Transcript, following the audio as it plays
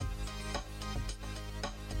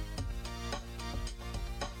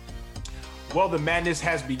Well, the madness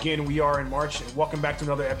has begun. We are in March, and welcome back to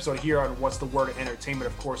another episode here on What's the Word Entertainment.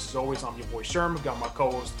 Of course, as always, I'm your boy Sherm. Got my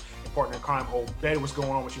co-host and partner in crime, Obed. What's going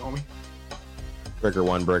on with you, homie? Breaker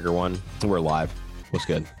one. We're live. What's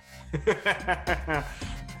good?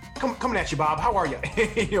 Coming at you, Bob. How are you?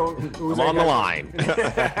 I'm on the line.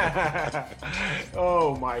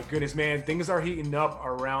 Oh my goodness, man! Things are heating up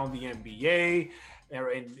around the NBA.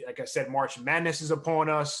 And like I said, March Madness is upon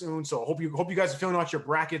us soon. So hope you guys are filling out your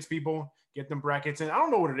brackets, people. Get them brackets in. I don't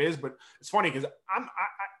know what it is, but it's funny because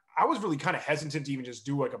I was really kind of hesitant to even just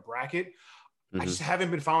do like a bracket. Mm-hmm. I just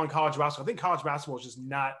haven't been following college basketball. I think college basketball is just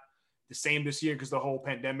not the same this year because the whole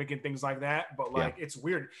pandemic and things like that. But like It's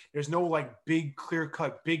weird. There's no like big clear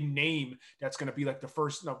cut big name that's gonna be like the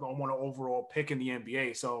first one overall pick in the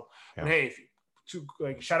NBA. So but hey,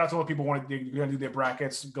 shout out to all the people want to do their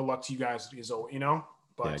brackets. Good luck to you guys,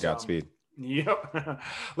 But Godspeed. Yep.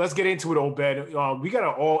 Let's get into it, Obed. We got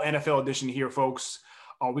an all NFL edition here, folks.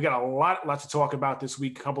 We got a lot to talk about this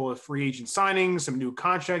week. A couple of free agent signings, some new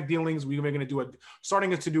contract dealings. We're going to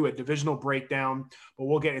starting to do a divisional breakdown, but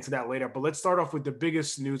we'll get into that later. But let's start off with the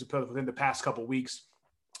biggest news within the past couple of weeks.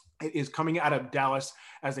 It is coming out of Dallas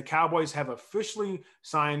as the Cowboys have officially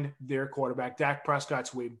signed their quarterback, Dak Prescott,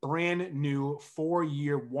 to a brand new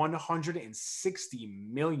 4-year,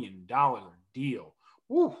 $160 million deal.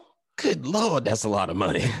 Woo. Good Lord, that's a lot of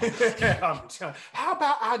money. How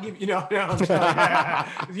about I give you know what that's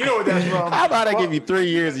from? How about I give you 3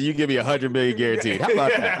 years and you give me $100 million guaranteed? How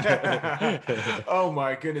about that? Oh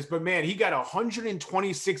my goodness. But man, he got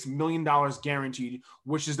 $126 million guaranteed,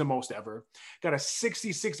 which is the most ever. Got a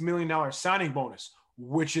 $66 million signing bonus,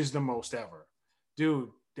 which is the most ever. Dude,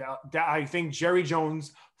 I think Jerry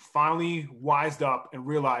Jones finally wised up and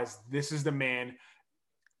realized this is the man.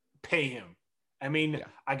 Pay him. I mean,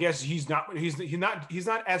 I guess he's not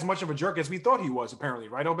as much of a jerk as we thought he was, apparently,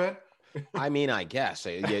 right, Obed? I mean, I guess,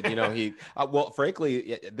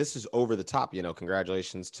 frankly, this is over the top,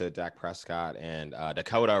 congratulations to Dak Prescott and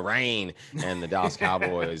Dakota Rain and the Dallas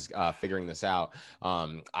Cowboys figuring this out.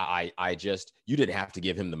 You didn't have to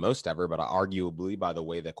give him the most ever, but arguably by the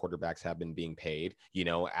way that quarterbacks have been being paid,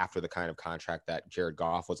 after the kind of contract that Jared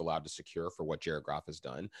Goff was allowed to secure for what Jared Goff has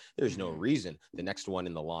done, there's no reason the next one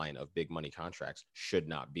in the line of big money contracts should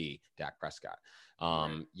not be Dak Prescott.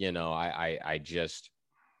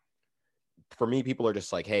 For me, people are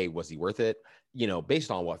just like, hey, was he worth it?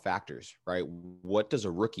 Based on what factors, right? What does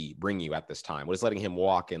a rookie bring you at this time? What is letting him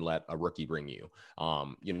walk and let a rookie bring you?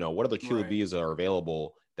 What other QBs are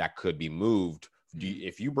available that could be moved?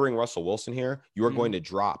 If you bring Russell Wilson here, you are going to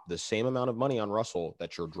drop the same amount of money on Russell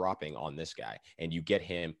that you're dropping on this guy, and you get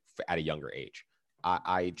him at a younger age.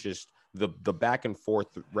 The back and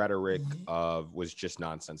forth rhetoric was just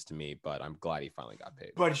nonsense to me, but I'm glad he finally got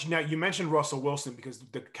paid. But now you mentioned Russell Wilson because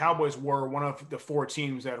the Cowboys were one of the 4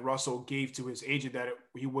 teams that Russell gave to his agent that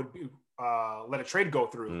he would let a trade go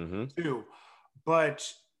through too.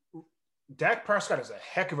 But Dak Prescott is a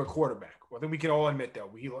heck of a quarterback. Well, I think we can all admit that.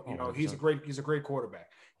 He's a great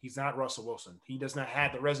quarterback. He's not Russell Wilson. He does not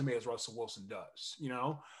have the resume as Russell Wilson does.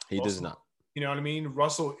 He does not. You know what I mean?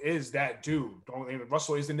 Russell is that dude.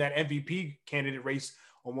 Russell is in that MVP candidate race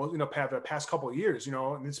almost, the past couple of years,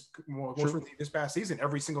 and this past season,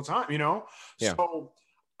 every single time, Yeah. So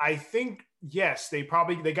I think, yes, they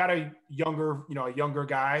got a younger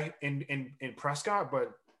guy in Prescott,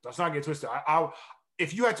 but let's not get twisted.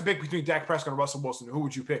 If you had to pick between Dak Prescott and Russell Wilson, who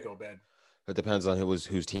would you pick, Obed? It depends on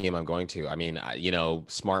whose team I'm going to. I mean,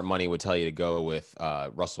 smart money would tell you to go with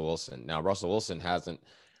Russell Wilson. Now, Russell Wilson hasn't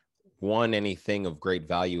won anything of great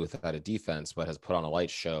value without a defense, but has put on a light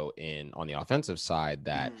show on the offensive side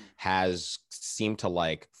that has seemed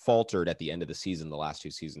to faltered at the end of the season, the last 2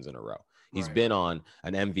 seasons in a row. He's been on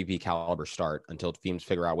an MVP caliber start until teams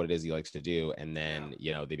figure out what it is he likes to do. And then,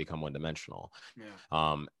 they become one dimensional.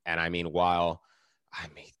 Yeah. And I mean,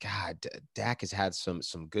 God, Dak has had some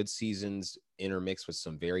good seasons intermixed with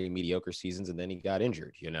some very mediocre seasons, and then he got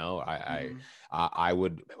injured. I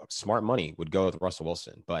would smart money would go with Russell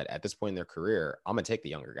Wilson, but at this point in their career, I'm gonna take the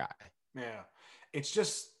younger guy. Yeah, it's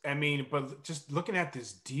just, but just looking at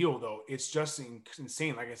this deal though, it's just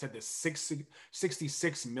insane. Like I said, the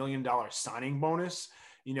 $66 million signing bonus.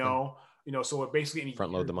 So it basically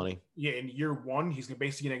front load the money. Yeah, in year 1, he's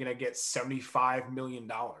basically going to get $75 million.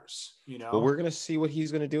 Well, we're going to see what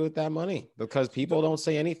he's going to do with that money because people don't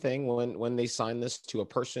say anything when they sign this to a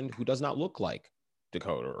person who does not look like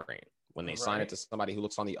Dakota Rain. When they sign it to somebody who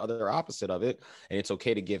looks on the other opposite of it, and it's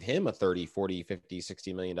okay to give him a 30, 40, 50,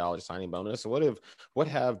 $60 million signing bonus. What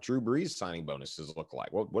have Drew Brees signing bonuses look like?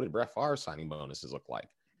 What did Brett Favre signing bonuses look like?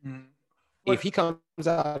 If he comes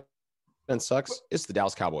out defense sucks, it's the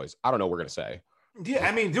Dallas Cowboys. I don't know what we're going to say. Yeah,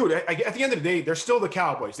 I mean, dude, at the end of the day, they're still the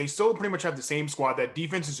Cowboys. They still pretty much have the same squad. That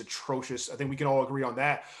defense is atrocious. I think we can all agree on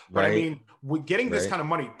that. But I Right. mean, with getting this Right. kind of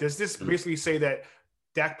money, does this basically say that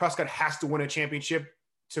Dak Prescott has to win a championship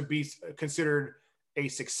to be considered a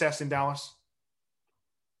success in Dallas?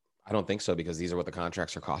 I don't think so, because these are what the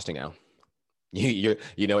contracts are costing now. You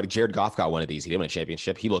know, Jared Goff got one of these. He didn't win a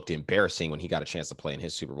championship. He looked embarrassing when he got a chance to play in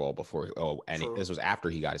his Super Bowl before. This was after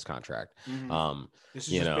he got his contract. Mm-hmm. This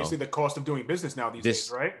is just basically the cost of doing business now these days,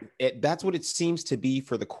 right? That's what it seems to be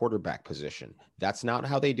for the quarterback position. That's not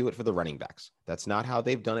how they do it for the running backs. That's not how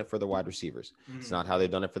they've done it for the wide receivers. Mm-hmm. It's not how they've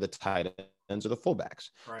done it for the tight ends or the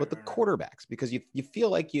fullbacks, but the quarterbacks, because you feel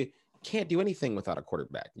like you can't do anything without a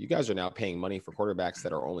quarterback. You guys are now paying money for quarterbacks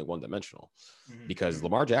that are only one-dimensional, because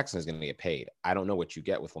Lamar Jackson is going to get paid. I don't know what you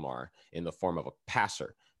get with Lamar in the form of a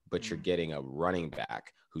passer, but you're getting a running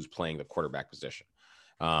back who's playing the quarterback position.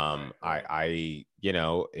 It's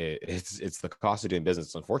the cost of doing business.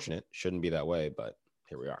 It's unfortunate. Shouldn't be that way, but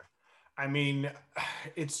here we are. I mean,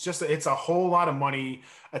 it's a whole lot of money.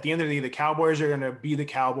 At the end of the day, the Cowboys are going to be the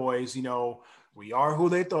Cowboys. You know, we are who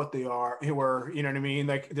they thought they are. You know what I mean?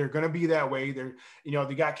 Like, they're going to be that way.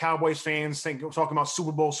 They got Cowboys fans talking about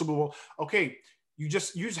Super Bowl. Okay. You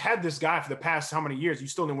just had this guy for the past how many years? You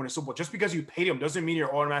still didn't win a Super Bowl. Just because you paid him doesn't mean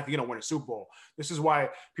you're automatically going to win a Super Bowl. This is why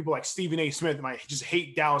people like Stephen A. Smith might just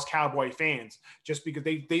hate Dallas Cowboy fans, just because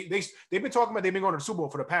they've been talking about they've been going to the Super Bowl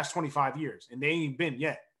for the past 25 years and they ain't been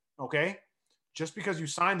yet. Okay, just because you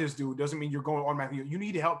signed this dude doesn't mean you're going automatically. You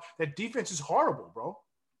need help. That defense is horrible, bro.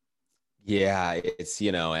 Yeah, it's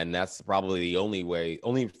and that's probably the only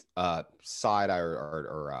side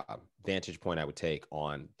or vantage point I would take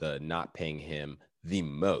on the not paying him the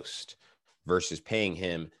most versus paying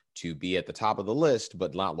him to be at the top of the list,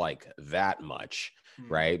 but not like that much,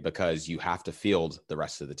 right? Because you have to field the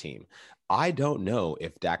rest of the team. I don't know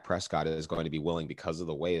if Dak Prescott is going to be willing, because of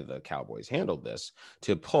the way the Cowboys handled this,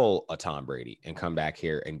 to pull a Tom Brady and come back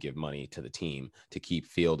here and give money to the team to keep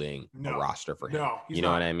fielding a roster for him. No, you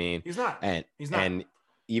know what I mean? He's not. And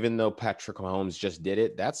even though Patrick Mahomes just did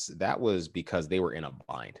it, that was because they were in a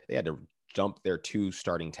bind. They had to dump their 2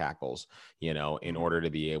 starting tackles, in order to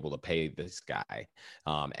be able to pay this guy.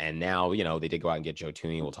 And now, they did go out and get Joe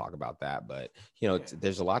Tooney. We'll talk about that, but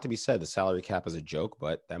there's a lot to be said. The salary cap is a joke,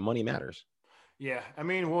 but that money matters. Yeah. I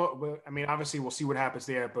mean, obviously we'll see what happens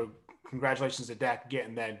there, but congratulations to Dak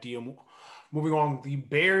getting that deal. Moving on, the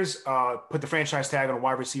Bears put the franchise tag on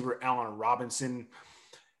wide receiver Allen Robinson.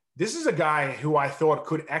 This is a guy who I thought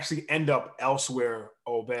could actually end up elsewhere,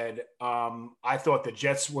 Obed. I thought the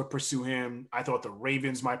Jets would pursue him. I thought the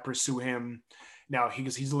Ravens might pursue him. Now,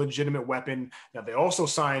 he's a legitimate weapon. Now, they also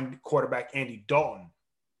signed quarterback Andy Dalton,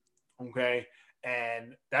 okay?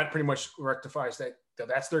 And that pretty much rectifies that.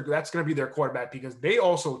 That's going to be their quarterback, because they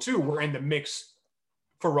also, too, were in the mix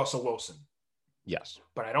for Russell Wilson. Yes.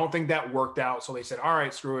 But I don't think that worked out, so they said, all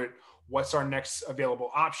right, screw it. What's our next available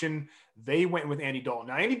option? They went with Andy Dalton.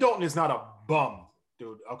 Now, Andy Dalton is not a bum,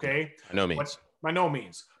 dude, okay? By no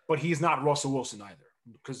means. But he's not Russell Wilson either.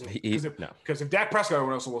 Because if Dak Prescott were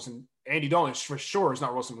Russell Wilson, Andy Dalton for sure is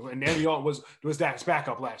not Russell Wilson. And Andy Dalton was Dak's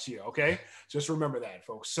backup last year, okay? Just remember that,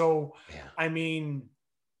 folks. So, I mean,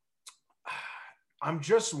 I'm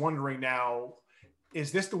just wondering now,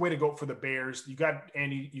 is this the way to go for the Bears? You got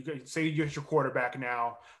Andy, you get your quarterback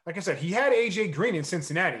now. Like I said, he had AJ Green in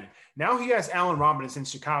Cincinnati. Now he has Allen Robinson in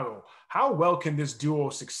Chicago. How well can this duo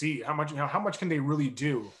succeed? How much can they really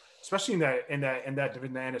do, especially in the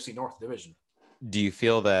NFC North division? Do you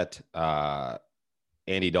feel that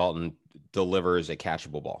Andy Dalton delivers a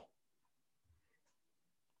catchable ball?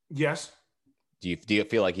 Yes. Do you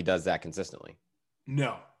feel like he does that consistently?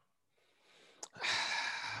 No.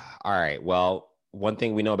 All right. Well, one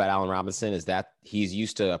thing we know about Allen Robinson is that he's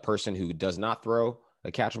used to a person who does not throw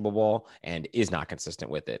a catchable ball and is not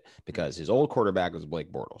consistent with it, because his old quarterback was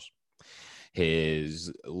Blake Bortles.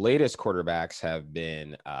 His latest quarterbacks have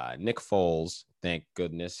been Nick Foles. Thank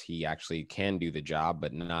goodness he actually can do the job,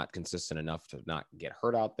 but not consistent enough to not get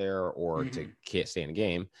hurt out there or to stay in the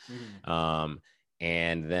game.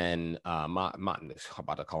 And then I'm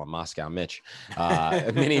about to call him Moscow Mitch,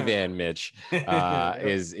 Minivan Mitch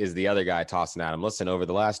is the other guy tossing at him. Listen, over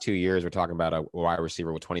the last 2 years, we're talking about a wide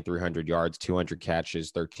receiver with 2,300 yards, 200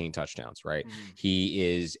 catches, 13 touchdowns, right? He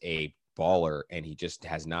is a baller, and he just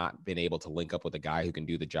has not been able to link up with a guy who can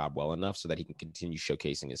do the job well enough so that he can continue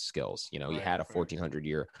showcasing his skills. He had a 1,400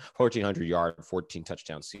 yard, 14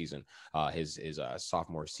 touchdown season, his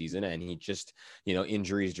sophomore season, and he just,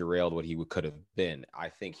 injuries derailed what he could have been. I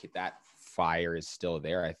think that fire is still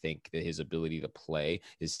there. I think that his ability to play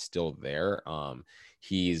is still there.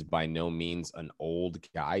 He's by no means an old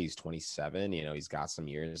guy. He's 27. You know, he's got some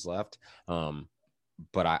years left.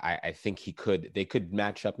 But I think they could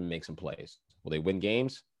match up and make some plays. Will they win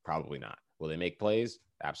games? Probably not. Will they make plays?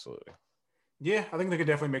 Absolutely. Yeah, I think they could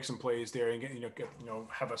definitely make some plays there and get,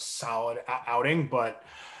 have a solid outing. But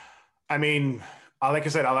I mean, like I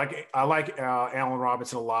said, I like Allen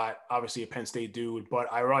Robinson a lot. Obviously, a Penn State dude,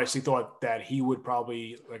 but I honestly thought that he would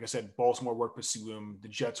probably, like I said, Baltimore would pursue him. The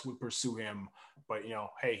Jets would pursue him. But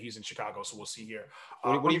hey, he's in Chicago, so we'll see here.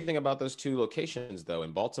 What do you think about those two locations, though?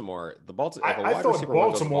 In Baltimore, I thought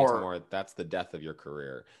Baltimore, that's the death of your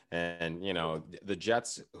career. And the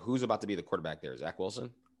Jets, who's about to be the quarterback there? Zach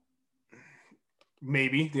Wilson.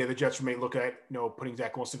 Maybe the Jets may look at putting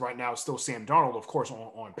Zach Wilson right now. It's still Sam Darnold, of course,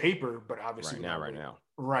 on paper, but obviously right now,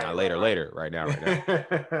 right later. I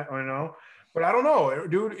know, but I don't know,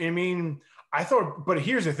 dude. I mean, I thought, but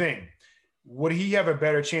here's the thing: would he have a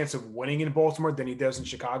better chance of winning in Baltimore than he does in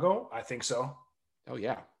Chicago? I think so. Oh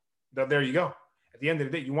yeah, there you go. At the end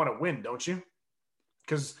of the day, you want to win, don't you?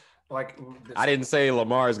 Because I didn't say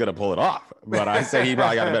Lamar is going to pull it off, but I said he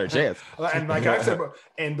probably got a better chance. And like I said,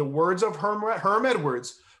 in the words of Herm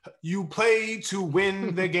Edwards, you play to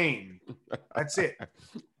win the game. That's it.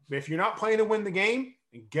 If you're not playing to win the game,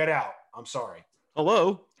 get out. I'm sorry.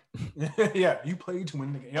 Hello. Yeah, you play to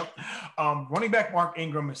win the game. Yep. Running back Mark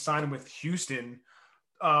Ingram is signing with Houston.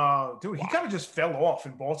 Dude, he kind of just fell off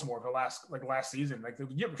in Baltimore for last season. Like the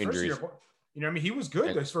first year, he was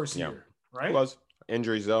good this first year, right? He was.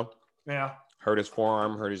 Injuries though. Yeah. Hurt his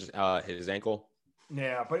forearm, hurt his ankle.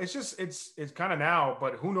 Yeah, but it's kind of now,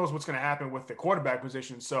 but who knows what's going to happen with the quarterback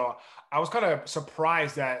position. So I was kind of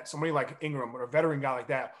surprised that somebody like Ingram or a veteran guy like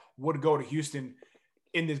that would go to Houston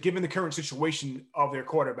given the current situation of their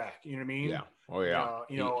quarterback. You know what I mean? Yeah. Oh yeah.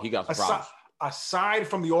 He got the problems. Aside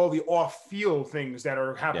from all the off-field things that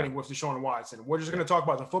are happening with Deshaun Watson, we're just going to talk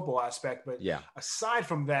about the football aspect. But aside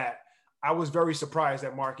from that, I was very surprised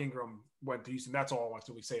that Mark Ingram went to Houston. That's all I want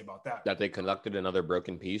to say about that. That they conducted another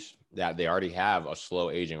broken piece, that they already have a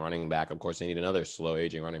slow aging running back. Of course, they need another slow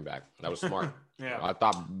aging running back. That was smart. Yeah. I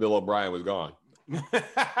thought Bill O'Brien was gone.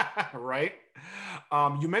 Right.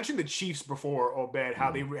 You mentioned the Chiefs before, Obed,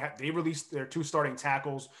 how they released their two starting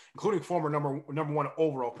tackles, including former number one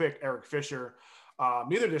overall pick, Eric Fisher.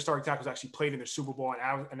 Neither of their starting tackles actually played in the Super Bowl.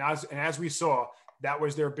 And as we saw, that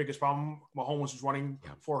was their biggest problem. Mahomes was running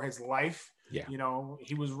for his life. Yeah. He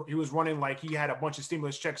was running like he had a bunch of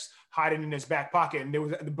stimulus checks hiding in his back pocket, and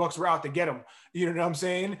the Bucks were out to get him. You know what I'm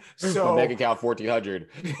saying? So bank account 1,400.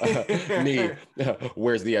 Me,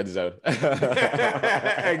 where's the end zone?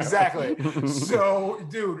 Exactly. So,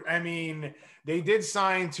 dude, I mean, they did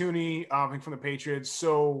sign Tooney from the Patriots.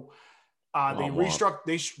 So they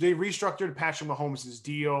restructured Patrick Mahomes'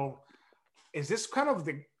 deal. Is this kind of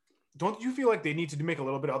don't you feel like they need to make a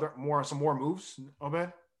little bit some more moves,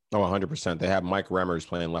 Obed? Oh, 100%. They have Mike Remmers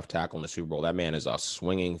playing left tackle in the Super Bowl. That man is a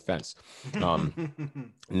swinging fence.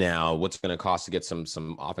 Now, what's going to cost to get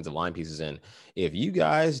some offensive line pieces in? If you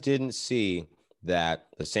guys didn't see that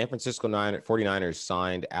the San Francisco 49ers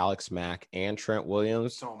signed Alex Mack and Trent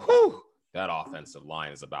Williams, that offensive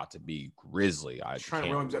line is about to be grisly. Trent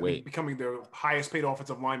Williams becoming the highest paid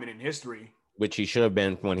offensive lineman in history. Which he should have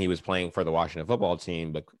been when he was playing for the Washington football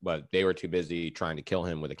team, but they were too busy trying to kill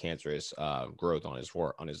him with a cancerous growth on his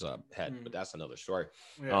head. But that's another story.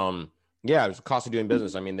 Yeah. It was the cost of doing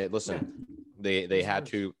business. I mean, they had to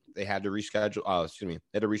reschedule. They had to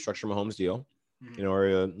restructure Mahomes' deal in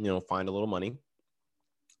order to find a little money.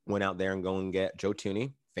 Went out there and go and get Joe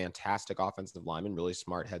Tooney, fantastic offensive lineman, really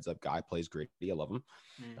smart heads up guy, plays gritty. I love him.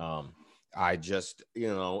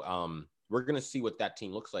 We're gonna see what that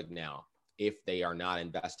team looks like now. If they are not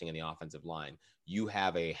investing in the offensive line, you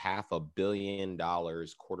have a $500 million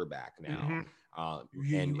quarterback now,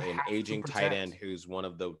 and an aging tight end who's one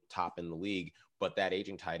of the top in the league. But that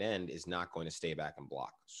aging tight end is not going to stay back and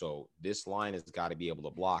block. So this line has got to be able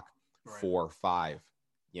to block 4 or 5.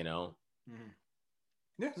 Yeah, no,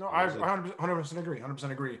 I 100% agree. 100%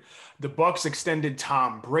 agree. The Bucks extended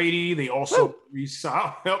Tom Brady. They also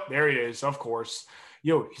re-signed. Oh, there he is. Of course.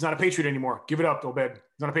 Yo, he's not a Patriot anymore. Give it up, Obed. He's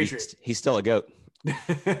not a Patriot. He's still a GOAT.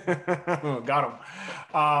 Got him.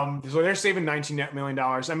 So they're saving $19 million.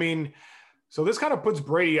 I mean, so this kind of puts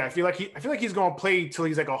Brady. I feel like he's going to play till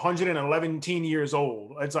he's like 111 years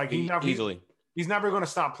old. It's like he's never going to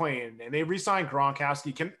stop playing. And they re-signed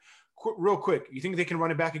Gronkowski. Real quick, you think they can run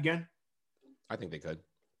it back again? I think they could.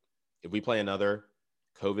 If we play another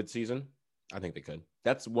COVID season, I think they could.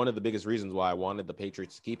 That's one of the biggest reasons why I wanted the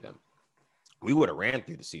Patriots to keep him. We would have ran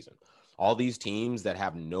through the season. all these teams that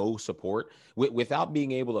have no support without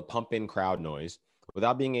being able to pump in crowd noise,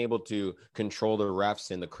 without being able to control the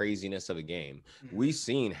refs and the craziness of a game. We've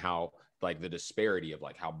seen how like the disparity of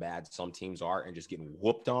like how bad some teams are and just getting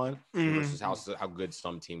whooped on versus how good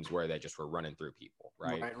some teams were that just were running through people.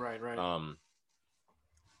 Right.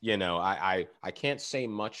 You know, I can't say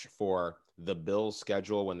much for the Bills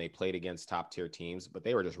schedule when they played against top tier teams, but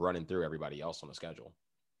they were just running through everybody else on the schedule.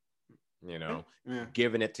 You know,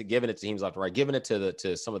 giving it to teams left and right, giving it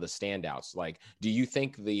to some of the standouts. Like, do you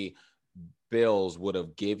think the Bills would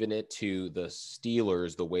have given it to the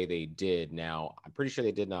Steelers the way they did? Now, I'm pretty sure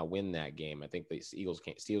they did not win that game. I think the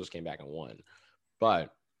Steelers came back and won,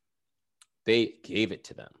 but they gave it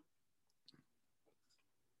to them.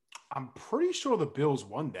 I'm pretty sure the Bills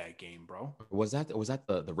won that game, bro. Was that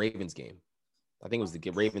the Ravens game? I think it was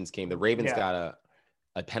the Ravens game. The Ravens got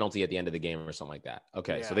a penalty at the end of the game or something like that.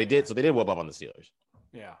 Okay, so they did whoop up on the Steelers.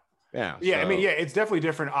 Yeah. So. I mean, it's definitely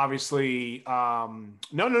different. Obviously,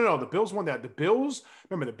 no. The Bills won that. The Bills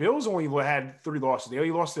only had 3 losses. They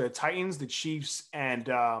only lost to the Titans, the Chiefs, and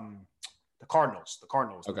the Cardinals.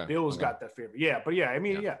 Okay. The Bills got that favor. Yeah, but I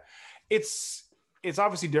mean, it's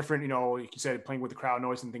obviously different. You know, like you said, playing with the crowd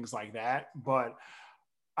noise and things like that. But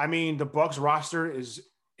I mean, the Bucs roster is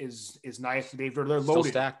nice. They're loaded. Still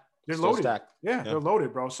stacked. They're loaded. Yeah, they're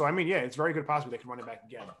loaded, bro. So I mean, it's very good possibility they can run it back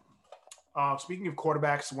again. Speaking of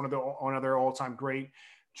quarterbacks, another all-time great,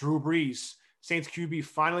 Drew Brees, Saints QB,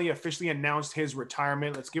 finally officially announced his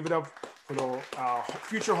retirement. Let's give it up for the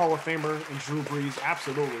future Hall of Famer in Drew Brees.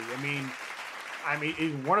 Absolutely. I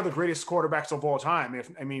mean, one of the greatest quarterbacks of all time.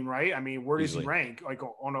 Right? I mean, where does he rank? Like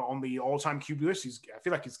on the all-time QB list, I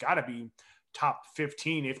feel like he's got to be top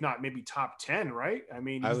 15, if not maybe top 10, right? I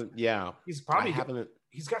mean, he's probably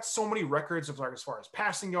he's got so many records of like as far as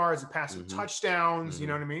passing yards and passing touchdowns. You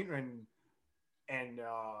know what I mean? And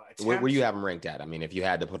where you have him ranked at? I mean, if you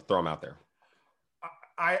had to throw him out there,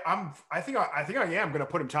 I think I am going to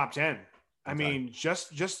put him top 10. Okay. I mean,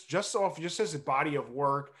 just his body of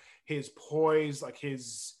work, his poise, like he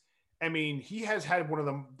has had one of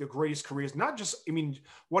the greatest careers. Not just,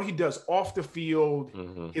 what he does off the field,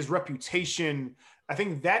 his reputation. I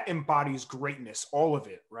think that embodies greatness, all of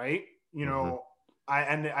it, right? You know,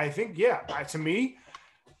 I think to me,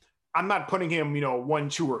 I'm not putting him, 1,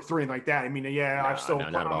 2, or 3 like that. I mean,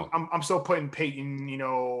 I'm still putting Peyton,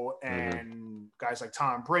 and guys like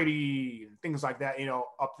Tom Brady and things like that,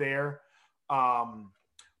 up there.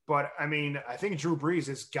 But I mean, I think Drew Brees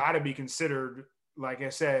has got to be considered, like I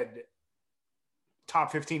said,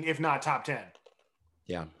 top 15, if not top 10.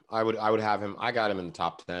 Yeah, I would have him. I got him in the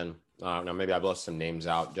top 10. Now maybe I've left some names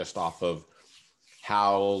out just off of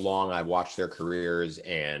how long I've watched their careers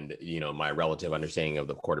and, my relative understanding of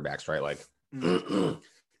the quarterbacks, right? Like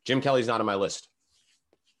Jim Kelly's not on my list.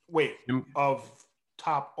 Wait, of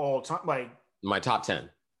top all time, like my top 10.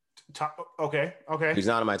 Okay. He's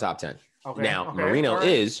not in my top 10. Okay. Now Marino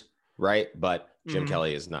is, right? But Jim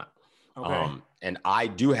Kelly is not. Okay. And I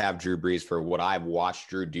do have Drew Brees for what I've watched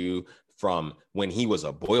Drew do from when he was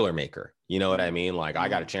a Boilermaker. You know what I mean? Like I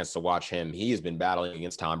got a chance to watch him. He has been battling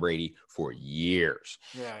against Tom Brady for years.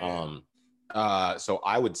 So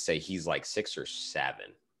I would say he's like 6 or 7,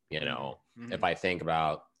 if I think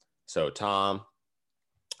about, Tom,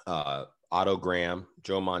 Otto Graham,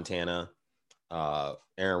 Joe Montana,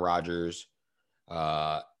 Aaron Rodgers,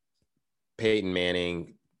 Peyton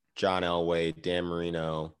Manning, John Elway, Dan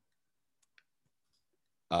Marino,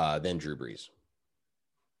 then Drew Brees.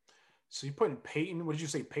 So you putting Peyton? What did you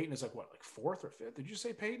say? Peyton is like what, like 4th or 5th? Did you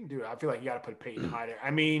say Peyton? Dude, I feel like you got to put Peyton higher.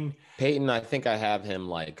 I mean, Peyton, I think I have him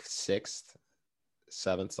like 6th,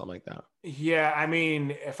 7th, something like that. Yeah, I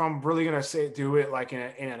mean, if I'm really gonna do it like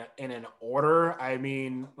in an order, I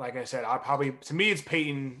mean, like I said, to me it's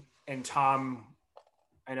Peyton and Tom.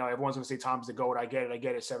 I know everyone's gonna say Tom's the GOAT. I get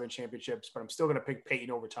it, 7 championships, but I'm still gonna pick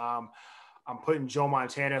Peyton over Tom. I'm putting Joe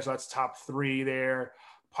Montana, so that's top 3 there.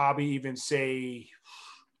 Probably even say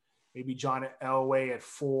maybe John Elway at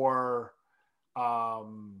 4,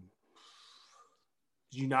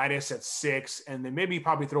 Unitas at 6, and then maybe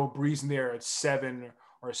probably throw Brees in there at 7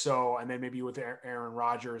 or so, and then maybe with Aaron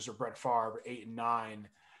Rodgers or Brett Favre 8 and 9,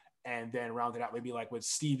 and then round it out maybe like with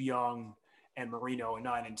Steve Young and Marino at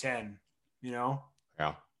 9 and 10. Yeah.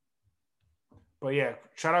 But yeah,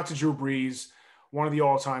 shout out to Drew Brees, one of the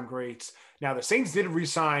all-time greats. Now the Saints did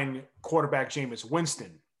re-sign quarterback Jameis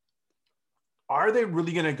Winston. Are they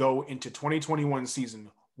really going to go into 2021 season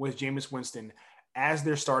with Jameis Winston as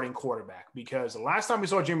their starting quarterback? Because the last time we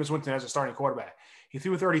saw Jameis Winston as a starting quarterback, he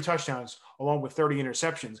threw 30 touchdowns along with 30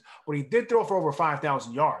 interceptions, but he did throw for over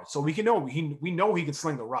 5,000 yards. So we know he can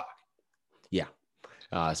sling the rock. Yeah.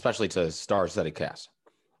 especially to star-studded cast.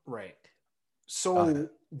 Right. So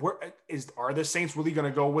are the Saints really going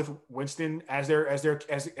to go with Winston as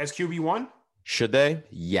QB1? Should they?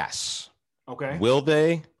 Yes. Okay. Will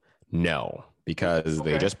they? No, because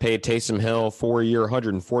they just paid Taysom Hill 4-year,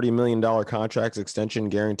 $140 million contract extension,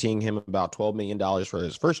 guaranteeing him about $12 million for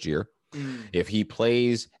his first year. If he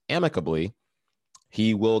plays amicably,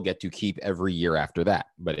 he will get to keep every year after that.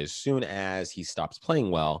 But as soon as he stops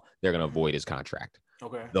playing well, they're going to void his contract.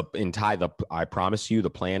 Okay. I promise you, the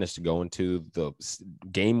plan is to go into the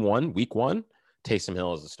game one, week one, Taysom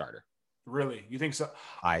Hill as a starter. Really? You think so?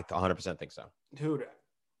 I 100% think so. Dude,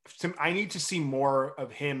 I need to see more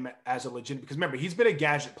of him as a legit, because remember, he's been a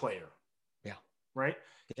gadget player. Yeah. Right?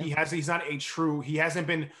 Yeah. He hasn't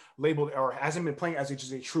been labeled or hasn't been playing as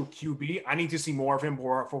just a true QB. I need to see more of him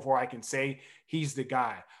before I can say he's the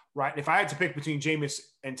guy. Right? If I had to pick between Jameis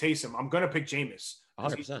and Taysom, I'm going to pick Jameis.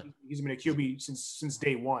 100%. He's been a QB since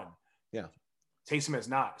day one. Yeah. Taysom has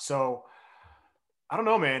not. So I don't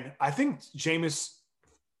know, man. I think Jameis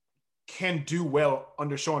can do well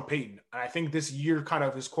under Sean Payton. And I think this year, kind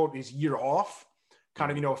of his year off,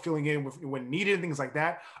 kind of, filling in with when needed and things like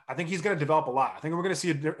that. I think he's going to develop a lot. I think we're going to see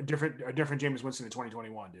a different Jameis Winston in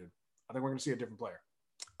 2021, dude. I think we're going to see a different player.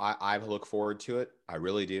 I look forward to it. I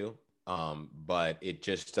really do. But it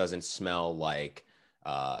just doesn't smell like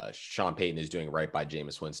Sean Payton is doing right by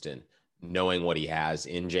Jameis Winston, knowing what he has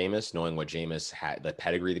in Jameis, knowing what Jameis had, the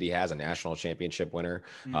pedigree that he has, a national championship winner,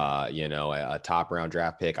 a top round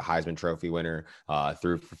draft pick, a Heisman Trophy winner,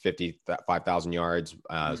 threw for 55,000 yards,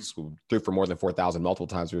 threw for more than 4,000 multiple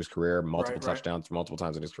times through his career, multiple touchdowns multiple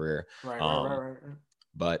times in his career. Right.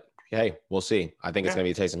 But hey, we'll see. I think it's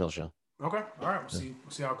going to be a Taysom Hill show. Okay. All right. We'll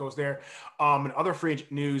see how it goes there. In other free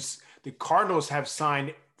agent news, the Cardinals have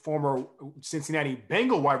signed former Cincinnati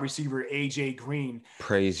Bengal wide receiver AJ Green.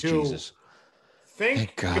 Praise Jesus.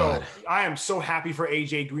 Thank God. I am so happy for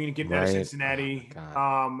AJ Green getting out of Cincinnati.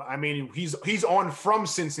 I mean, he's on from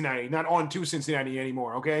Cincinnati, not on to Cincinnati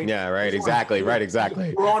anymore. Okay. Yeah. Right. Exactly.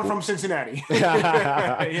 We're on from Cincinnati.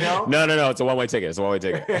 No. It's a one-way ticket.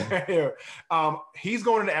 He's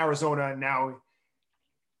going to Arizona now.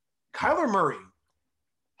 Kyler Murray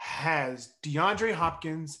has DeAndre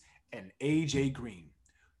Hopkins and AJ Green,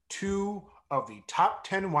 two of the top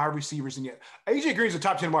 10 wide receivers in yet. AJ Green's a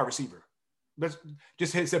top 10 wide receiver. That's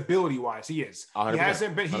just his ability wise. He is. 100%.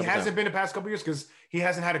 He hasn't been the past couple years because he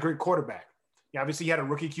hasn't had a great quarterback. Yeah, obviously he had a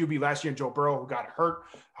rookie QB last year in Joe Burrow who got hurt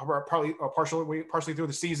probably partially through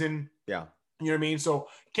the season. Yeah. You know what I mean? So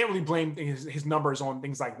can't really blame his numbers on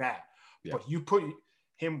things like that. Yeah. But you put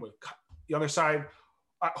him with the other side.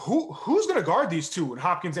 Who's going to guard these two, and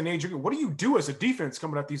Hopkins and AJ? What do you do as a defense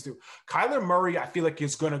coming up these two? Kyler Murray, I feel like,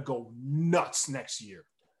 is going to go nuts next year.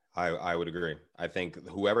 I would agree. I think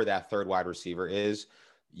whoever that third wide receiver is,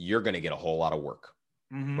 you're going to get a whole lot of work,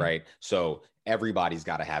 right? So everybody's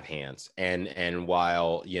got to have hands. And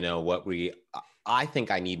while, I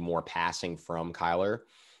think I need more passing from Kyler.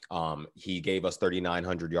 He gave us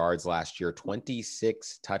 3,900 yards last year,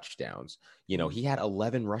 26 touchdowns. He had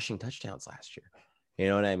 11 rushing touchdowns last year. You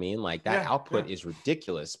know what I mean? Like that output is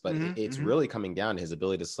ridiculous, but it's really coming down to his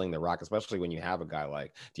ability to sling the rock, especially when you have a guy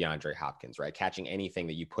like DeAndre Hopkins, right? Catching anything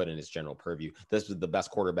that you put in his general purview. This is the best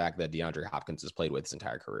quarterback that DeAndre Hopkins has played with his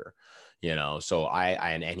entire career, So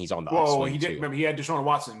and he's on the upswing too. Remember he had Deshaun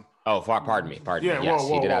Watson. Oh, pardon me. Yes,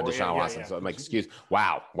 he did have Deshaun Watson. So I'm like, excuse.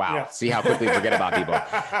 Wow. Yeah. See how quickly we forget about people.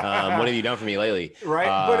 What have you done for me lately? Right.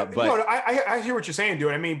 I hear what you're saying,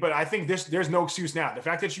 dude. I mean, but I think there's no excuse now. The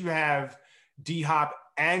fact that you have D-Hop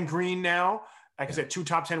and Green now, like I said, two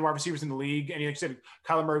top 10 wide receivers in the league. And like I said,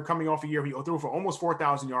 Kyler Murray coming off a year, he threw for almost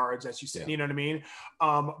 4,000 yards, as you said, you know what I mean?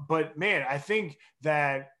 But man, I think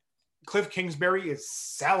that Cliff Kingsbury is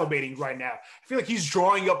salivating right now. I feel like he's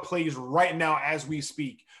drawing up plays right now as we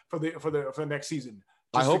speak for the next season.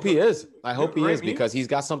 I hope he is because he's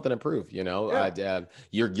got something to prove,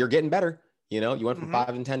 you're getting better. You went from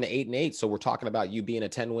 5-10 to 8-8. So we're talking about you being a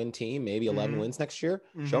 10-win team, maybe 11 wins next year.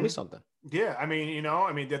 Show me something. Yeah. I mean,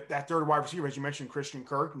 that third wide receiver, as you mentioned, Christian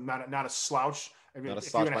Kirk, not a slouch. I mean, not a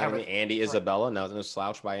slouch by any means. Andy Isabella, not a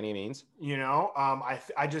slouch by any means.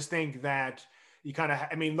 I just think that you kind of,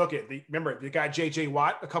 look at remember the guy JJ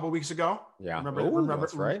Watt a couple of weeks ago. Yeah. Remember,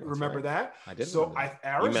 that's right. Remember that? I did. So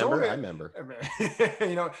Arizona, I remember.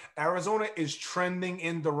 Arizona is trending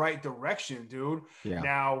in the right direction, dude. Yeah.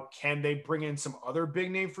 Now, can they bring in some other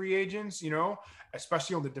big name free agents?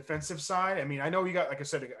 Especially on the defensive side. I mean, I know you got, like I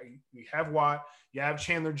said, we have Watt, you have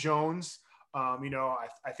Chandler Jones. I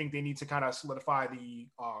think they need to kind of solidify the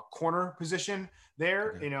corner position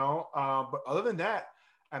there. Okay. But other than that,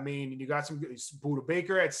 I mean, you got some Buda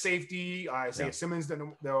Baker at safety, Isaiah Simmons,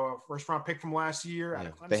 the first round pick from last year.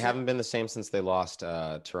 Yeah. They haven't been the same since they lost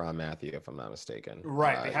Tyrann Mathieu, if I'm not mistaken.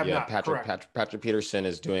 Right, they have not. Patrick Peterson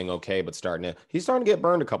is doing okay, but he's starting to get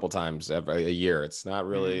burned a couple times a year. It's not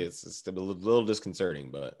really, it's a little disconcerting,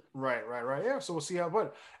 but right. Yeah, so we'll see how.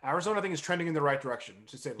 But Arizona, I think, is trending in the right direction,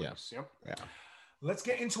 to say the least. Yep. Yeah. Let's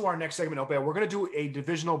get into our next segment, Obed. We're going to do a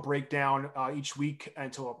divisional breakdown each week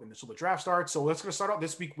until the draft starts. So let's start out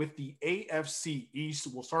this week with the AFC East.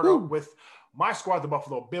 We'll start out with my squad, the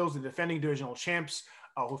Buffalo Bills, the defending divisional champs,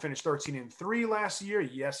 who finished 13-3 last year.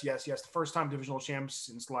 Yes. The first time divisional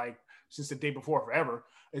champs since the day before forever.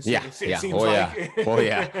 It seems like.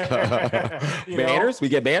 Banners? We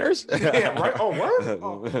get banners? Yeah, right. Oh, word?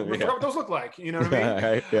 Oh, I forgot what those look like. You know what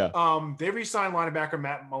I mean? They re-signed linebacker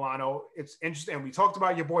Matt Milano. It's interesting. And we talked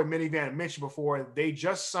about your boy Minivan Mitch before. They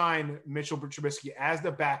just signed Mitchell Trubisky as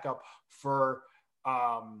the backup for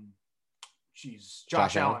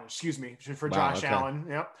Josh Allen. Excuse me. For Josh Allen.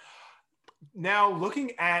 Yep. Now,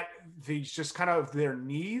 looking at just kind of their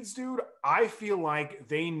needs, dude, I feel like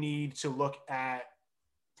they need to look at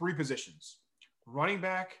 3 positions: running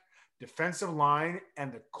back, defensive line,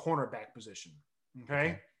 and the cornerback position.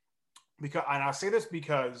 Okay. And I'll say this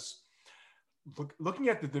because looking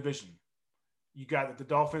at the division, you got the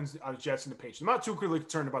Dolphins, the Jets, and the Patriots. I'm not too really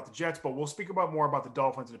concerned about the Jets, but we'll speak more about the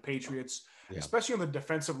Dolphins and the Patriots, especially on the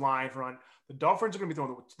defensive line front. The Dolphins are going to be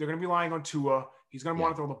they're going to be relying on Tua. He's going to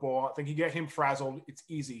want to throw the ball. I think you get him frazzled, it's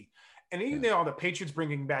easy. And even though the Patriots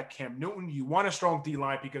bringing back Cam Newton, you want a strong D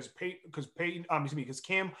line because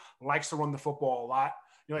Cam likes to run the football a lot.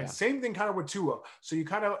 And same thing kind of with Tua. So you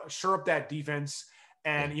kind of shore up that defense,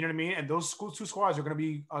 and you know what I mean. And those 2 squads are going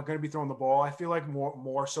to be throwing the ball. I feel like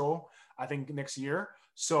more so. I think next year.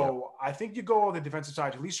 So I think you go on the defensive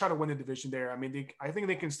side, at least try to win the division there. I mean, I think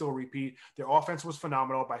they can still repeat. Their offense was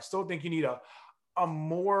phenomenal, but I still think you need a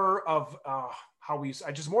more of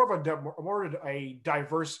more of a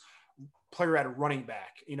diverse player at running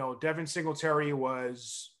back. Devin Singletary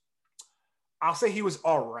I'll say he was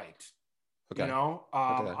all right. Okay.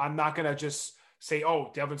 I'm not going to just say,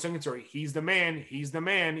 oh, Devin Singletary, he's the man. You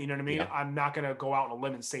know what I mean? Yeah. I'm not going to go out on a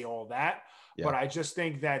limb and say all that. Yeah. But I just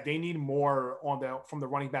think that they need more from the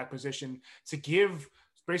running back position to give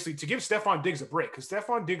Stephon Diggs a break, because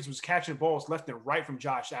Stephon Diggs was catching balls left and right from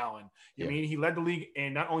Josh Allen. I mean, he led the league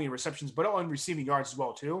in not only receptions but on receiving yards as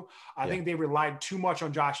well too. I think they relied too much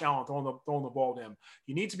on Josh Allen throwing the ball to him.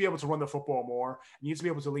 You need to be able to run the football more. You need to be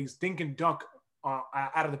able to at least think and dunk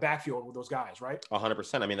out of the backfield with those guys, right?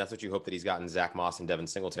 100%. I mean, that's what you hope that he's gotten Zach Moss and Devin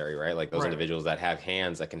Singletary, right? Like those individuals that have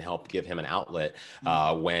hands that can help give him an outlet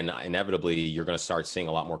when inevitably you're going to start seeing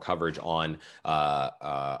a lot more coverage on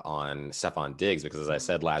Stephon Diggs, because as I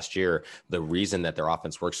said last year, the reason that their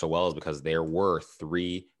offense works so well is because there were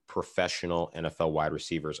 3 professional NFL wide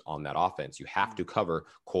receivers on that offense. You have to cover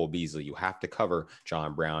Cole Beasley. You have to cover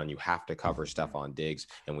John Brown. You have to cover Stephon Diggs.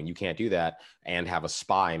 And when you can't do that and have a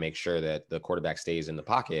spy make sure that the quarterback stays in the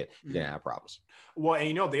pocket, you're going to have problems. Well,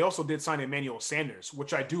 and they also did sign Emmanuel Sanders,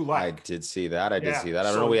 which I do like. I did see that. I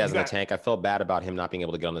don't know what he has in the tank. I felt bad about him not being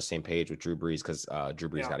able to get on the same page with Drew Brees because Drew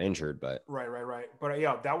Brees got injured. But right. But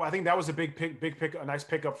I think that was a big pick, a nice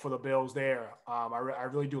pickup for the Bills there. I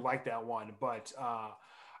really do like that one. But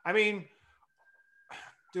I mean,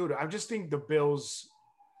 dude, I just think the Bills,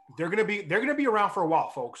 they're gonna be around for a while,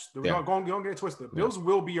 folks. They're going to get it twisted. The Bills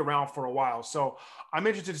will be around for a while, so I'm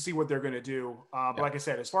interested to see what they're gonna do. But like I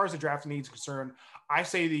said, as far as the draft needs concerned, I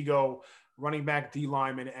say they go running back, D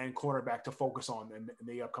lineman, and cornerback to focus on in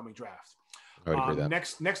the upcoming draft. I would agree with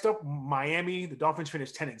that. Next up, Miami. The Dolphins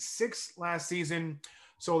finished 10-6 last season.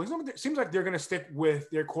 So it seems like they're going to stick with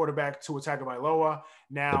their quarterback Tua Tagovailoa.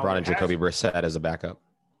 Now they brought in Jacoby Brissett as a backup.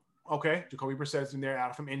 Okay, Jacoby Brissett's in there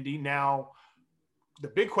out from Indy. Now, the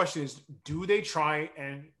big question is, do they try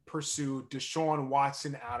and pursue Deshaun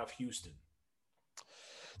Watson out of Houston?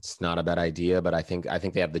 It's not a bad idea, but I think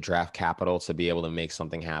they have the draft capital to be able to make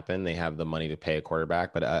something happen. They have the money to pay a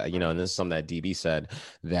quarterback, but and this is something that DB said,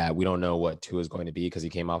 that we don't know what Tua is going to be because he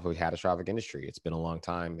came off of a catastrophic injury. It's been a long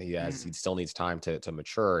time. He still needs time to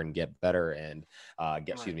mature and get better and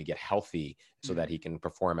get healthy so that he can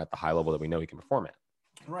perform at the high level that we know he can perform at.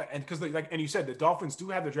 Right, and because and you said the Dolphins do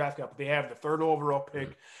have the draft capital. They have the 3rd overall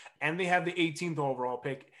pick, and they have the 18th overall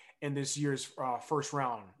pick in this year's first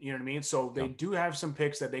round. You know what I mean? So they do have some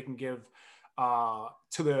picks that they can give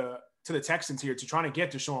to the Texans here to try to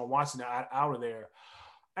get Deshaun Watson out of there.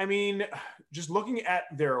 I mean, just looking at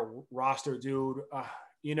their roster, dude,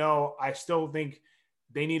 I still think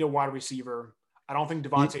they need a wide receiver. I don't think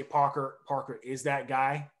Devontae Parker is that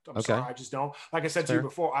guy. I'm sorry, I just don't. Like I said to you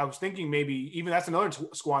before, I was thinking maybe even that's another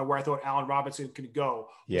squad where I thought Allen Robinson could go.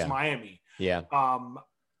 Was Miami. Yeah.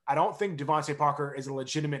 I don't think Devontae Parker is a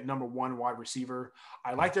legitimate number one wide receiver.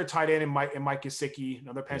 I like their tight end and Mike Gesicki,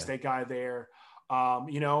 another Penn State guy there.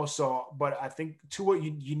 But I think Tua,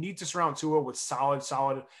 you need to surround Tua with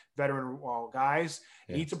solid veteran guys.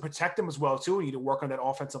 You need to protect them as well too. You need to work on that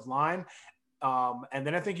offensive line. And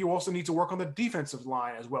then I think you also need to work on the defensive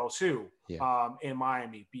line as well too. In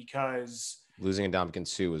Miami, because losing Ndamukong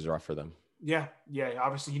Suh was rough for them. Yeah.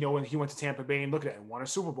 Obviously, when he went to Tampa Bay and look at it and won a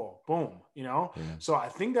Super Bowl, boom. So I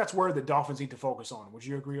think that's where the Dolphins need to focus on. Would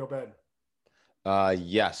you agree, Obed?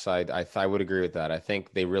 Yes, I would agree with that. I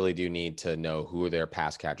think they really do need to know who their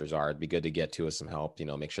pass catchers are. It'd be good to get to some help,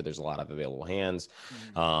 make sure there's a lot of available hands,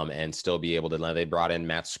 and still be able to. They brought in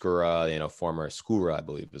Matt Skura, former Skura, I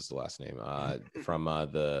believe is the last name, from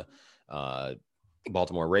the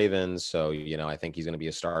Baltimore Ravens. So, I think he's going to be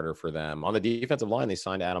a starter for them. On the defensive line, they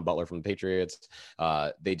signed Adam Butler from the Patriots.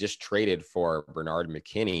 They just traded for Bernard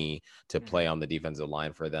McKinney to play on the defensive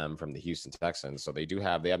line for them from the Houston Texans. So they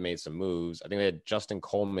have made some moves. I think they had Justin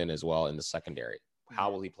Coleman as well in the secondary.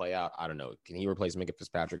 How will he play out? I don't know. Can he replace Minka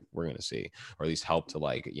Fitzpatrick? We're going to see, or at least help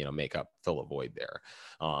to fill a void there.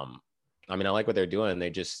 I like what they're doing.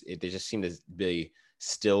 They just seem to be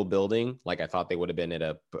still building. Like I thought they would have been at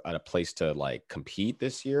a place to compete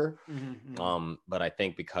this year. But I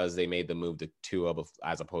think because they made the move to Tua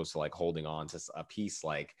as opposed to holding on to a piece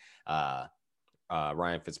like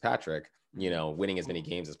Ryan Fitzpatrick, winning as many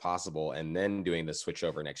games as possible and then doing the switch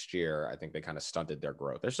over next year, I think they kind of stunted their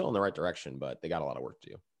growth. They're still in the right direction, but they got a lot of work to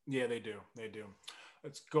do. Yeah, they do.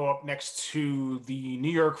 Let's go up next to the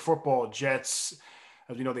New York Football Jets.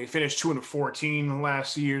 As we know, they finished 2-14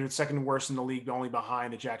 last year, the second worst in the league, only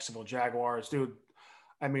behind the Jacksonville Jaguars. Dude,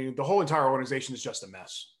 the whole entire organization is just a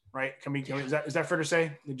mess, right? Is that fair to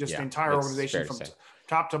say? The entire organization from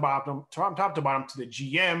top to bottom to the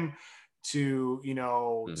GM to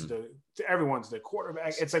to everyone's the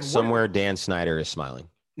quarterback. It's like somewhere Dan Snyder is smiling.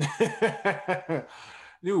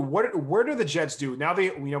 Dude, where do the Jets do now?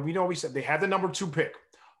 We said they had the number 2 pick.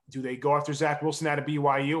 Do they go after Zach Wilson out of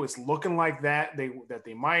BYU? It's looking like that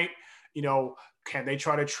they might. Can they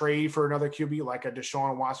try to trade for another QB like a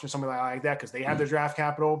Deshaun Watson or something like that? Because they have the draft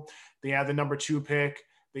capital. They have the number 2 pick.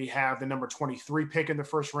 They have the number 23 pick in the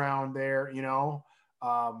first round there.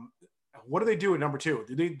 What do they do at number 2?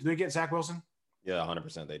 Do they get Zach Wilson? Yeah,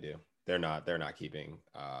 100% they do. They're not keeping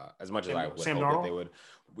as much as I would Sam hope Darnold? that they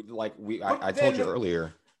would. I told you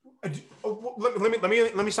earlier.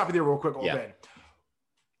 Let me stop you there real quick, Obed. Yeah.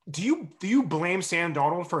 Do you blame Sam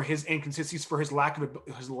Darnold for his inconsistencies, for his lack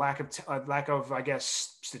of I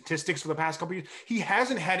guess statistics for the past couple of years? He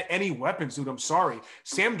hasn't had any weapons, dude. I'm sorry.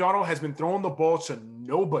 Sam Darnold has been throwing the ball to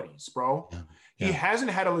nobodies, bro. Yeah. He hasn't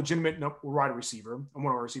had a legitimate wide receiver.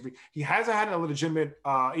 He hasn't had a legitimate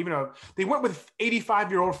they went with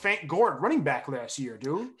 85-year-old Frank Gore running back last year,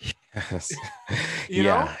 dude. Yes.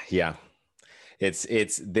 Yeah.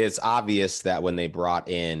 It's obvious that when they brought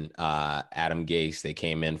in Adam Gase, they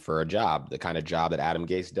came in for a job, the kind of job that Adam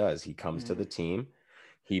Gase does. He comes to the team,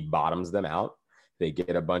 he bottoms them out. They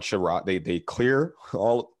get a bunch of they clear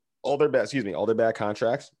all their bad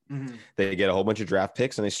contracts. They get a whole bunch of draft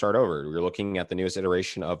picks and they start over. We're looking at the newest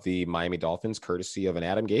iteration of the Miami Dolphins, courtesy of an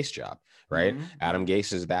Adam Gase job, right? Adam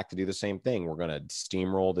Gase is back to do the same thing. We're going to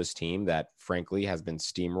steamroll this team that frankly has been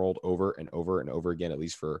steamrolled over and over and over again, at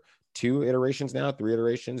least for 2 iterations now, 3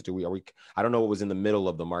 iterations. I don't know what was in the middle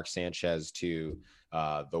of the Mark Sanchez to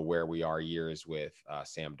the where we are years with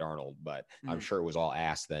Sam Darnold, but I'm sure it was all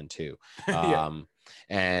ass then too.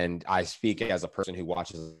 And I speak as a person who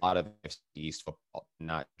watches a lot of AFC East football,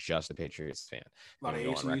 not just a Patriots fan. A lot of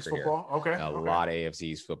AFC East football? Okay. A lot of AFC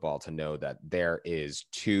East football to know that there is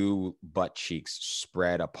 2 butt cheeks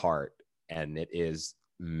spread apart, and it is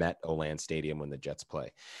MetLife Stadium when the Jets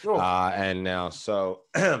play. And now, so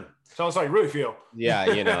tell us how you really feel. Yeah,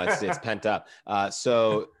 it's pent up.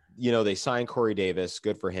 They signed Corey Davis.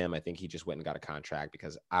 Good for him. I think he just went and got a contract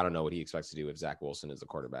because I don't know what he expects to do if Zach Wilson is the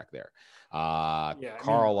quarterback there.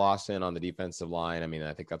 Carl Lawson on the defensive line.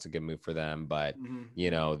 I think that's a good move for them, but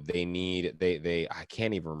they need, I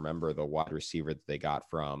can't even remember the wide receiver that they got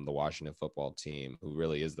from the Washington football team, who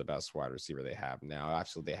really is the best wide receiver they have now.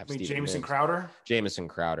 Actually, they have Jamison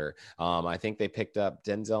Crowder. I think they picked up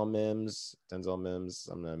Denzel Mims.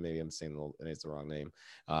 Maybe I'm saying it's the wrong name.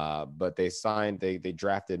 But they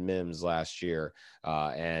drafted Mims last year.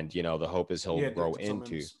 And the hope is he'll grow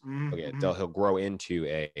into, he'll grow into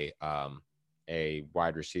a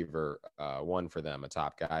wide receiver one for them, a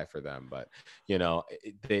top guy for them. But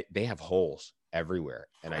they have holes. everywhere.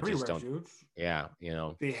 And I just Everywhere, don't, dude. yeah, you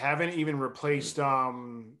know. They haven't even replaced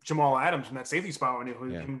Jamal Adams in that safety spot when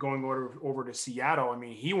him going over to Seattle. I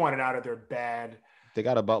mean, he wanted out of there bad. They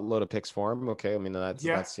got a buttload of picks for him. Okay. I mean, that's,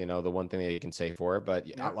 Yeah. that's, you know, the one thing that you can say for it. But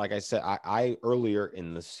Yeah. like I said, I earlier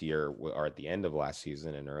in this year, or at the end of last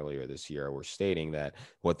season and earlier this year, we're stating that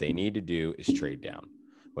what they need to do is trade down.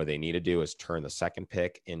 What they need to do is turn the second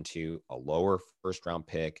pick into a lower first round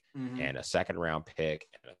pick and a second round pick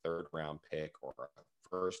and a third round pick, or a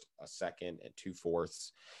first, a second, and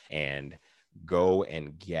 2/4, and go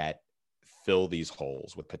and fill these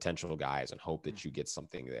holes with potential guys and hope that you get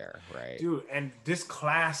something there, right? Dude, and this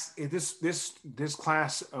class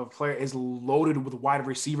of player is loaded with wide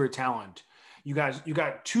receiver talent. You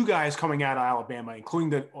got two guys coming out of Alabama,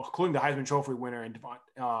 including the Heisman Trophy winner and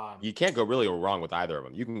you can't go really wrong with either of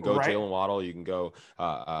them. You can go Jalen Waddle, you can go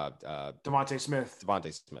Devontae Smith. I was about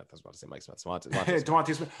to say Mike Smith.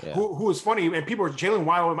 Devontae Smith, yeah. who is funny, and people are Jalen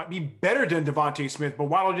Waddle might be better than Devontae Smith, but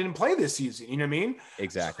Waddle didn't play this season. You know what I mean?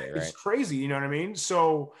 Exactly. It's crazy. You know what I mean?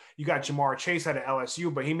 So you got Jamar Chase out of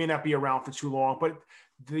LSU, but he may not be around for too long. But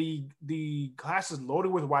the class is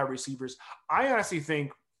loaded with wide receivers. I honestly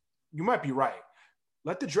think you might be right.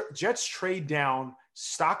 Let the Jets trade down,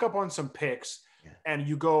 stock up on some picks, and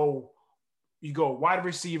you go wide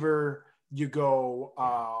receiver, you go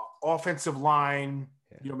offensive line.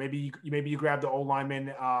 Yeah. You know, maybe you grab the old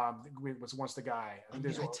lineman. Was once the guy. I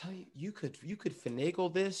tell you, you could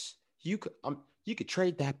finagle this. You could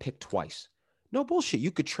trade that pick twice. No bullshit.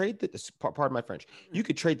 You could trade pardon my French. You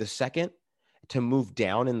could trade the second to move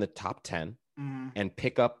down in the top 10 and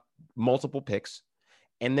pick up multiple picks,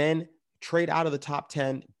 and then trade out of the top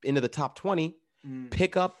 10 into the top 20,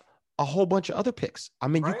 pick up a whole bunch of other picks. I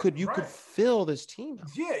mean, you could fill this team out.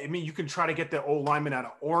 Yeah, I mean, you can try to get the old lineman out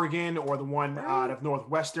of Oregon or the one out of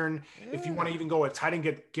Northwestern. Yeah. If you want to even go a tight end,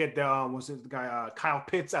 get was it the guy Kyle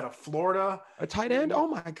Pitts out of Florida? A tight end? Oh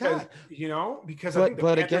my god! Because I think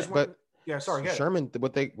the Panthers sorry, Sherman.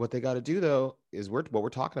 What they got to do though is what we're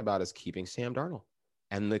talking about is keeping Sam Darnold.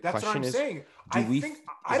 And the question is, saying. I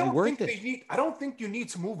don't think you need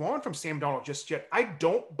to move on from Sam Darnold just yet. I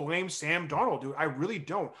don't blame Sam Darnold, dude. I really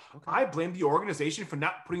don't. Okay. I blame the organization for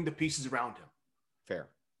not putting the pieces around him. Fair.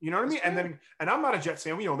 You know what I mean? And I'm not a Jets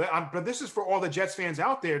fan, but this is for all the Jets fans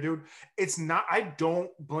out there, dude. It's not. I don't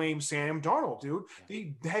blame Sam Darnold, dude. Yeah.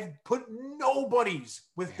 They had put nobodies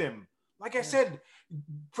with them. Like I said,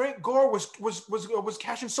 Frank Gore was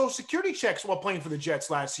cashing Social Security checks while playing for the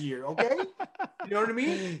Jets last year. Okay, you know what I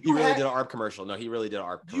mean? He really did an ARP commercial. No, he really did an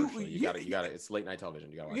ARP commercial. You got it. It's late night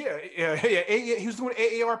television. You got to watch it. He was doing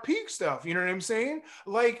AARP stuff. You know what I'm saying?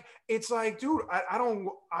 Like it's like, dude, I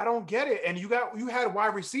don't get it. And you had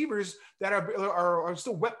wide receivers that are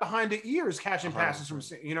still wet behind the ears catching passes from.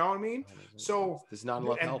 You know what I mean? So there's not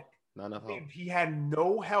enough help. Not enough help. He had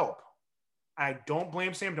no help. I don't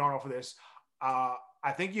blame Sam Darnold for this. I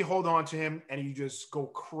think you hold on to him and you just go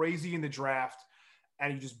crazy in the draft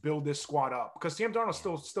and you just build this squad up because Sam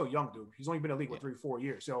Darnold's still young, dude. He's only been in the league for 3-4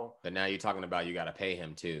 years. So, but now you're talking about you got to pay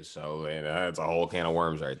him too. So it's a whole can of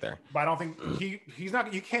worms right there. But I don't think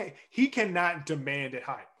he cannot demand a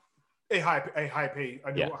high pay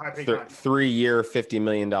contract. 3-year, $50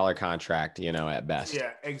 million contract, at best.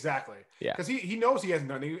 Yeah, exactly. Yeah, because he knows he hasn't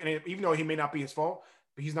done it, and even though he may not be his fault.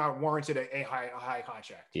 But he's not warranted a high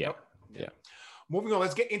contract. Yeah. Yeah. Moving on,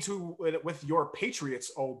 let's get into with your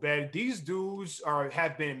Patriots, Obed. These dudes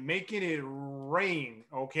have been making it rain,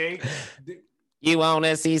 okay? You want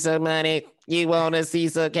to see some money? You want to see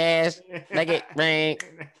some cash? Make it rain.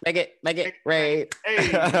 Make it rain. Hey,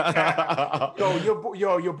 your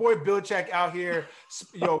boy Belichick out here,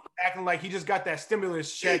 acting like he just got that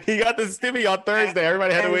stimulus check. He got the stimmy on Thursday.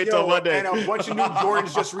 Everybody had to wait till Monday. And a bunch of new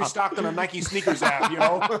Jordans just restocked on a Nike sneakers app,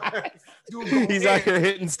 Dude, he's out here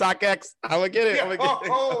hitting StockX. I'm going to get it.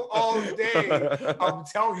 All day. I'm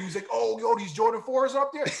telling you, he's like, these Jordan 4s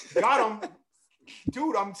up there. Got them.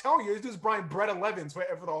 Dude, I'm telling you, it's just Brett 11s for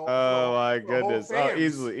the whole. Oh my goodness! Oh,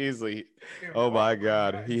 easily. Oh my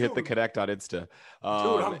God, he hit the connect on Insta. Dude,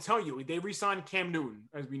 I'm telling you, they re-signed Cam Newton,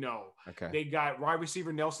 as we know. Okay. They got wide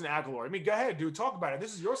receiver Nelson Aguilar. I mean, go ahead, dude, talk about it.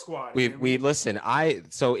 This is your squad. We listen.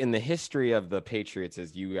 So in the history of the Patriots,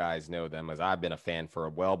 as you guys know them, as I've been a fan for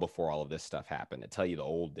well before all of this stuff happened. To tell you the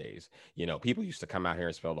old days, people used to come out here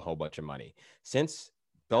and spend a whole bunch of money. Since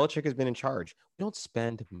Belichick has been in charge, we don't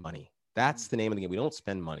spend money. That's the name of the game. We don't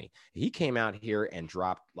spend money. He came out here and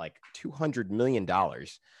dropped like $200 million,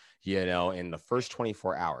 in the first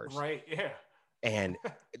 24 hours. Right. Yeah. And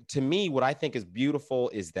to me, what I think is beautiful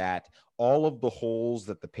is that all of the holes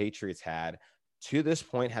that the Patriots had to this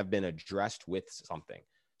point have been addressed with something.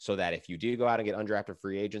 so that if you do go out and get undrafted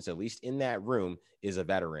free agents, at least in that room is a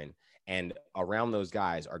veteran. And around those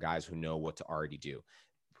guys are guys who know what to already do.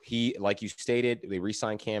 He, like you stated, they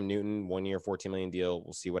re-signed Cam Newton, 1 year, $14 million deal.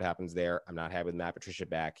 We'll see what happens there. I'm not having Matt Patricia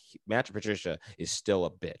back. Matt Patricia is still a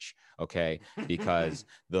bitch, okay? Because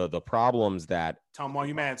the problems that tell him why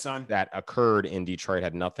you mad, son, that occurred in Detroit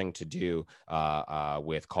had nothing to do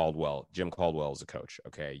with Caldwell. Jim Caldwell is a coach,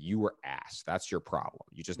 okay? You were ass. That's your problem.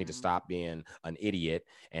 You just need to stop being an idiot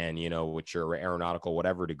and, you know, with your aeronautical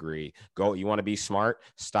whatever degree, go. You want to be smart?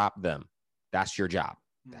 Stop them. That's your job.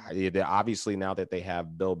 Obviously, now that they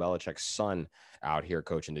have Bill Belichick's son out here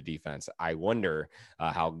coaching the defense, I wonder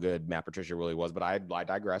how good Matt Patricia really was. But I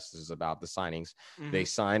digress. This is about the signings. They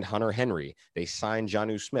signed Hunter Henry. They signed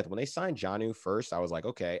Jonnu Smith. When they signed Jonnu first, I was like,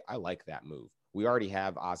 okay, I like that move. We already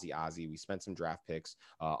have Ozzie. We spent some draft picks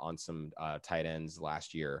on some tight ends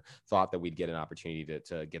last year. Thought that we'd get an opportunity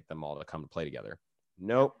to get them all to come to play together.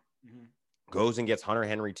 Nope. Goes and gets Hunter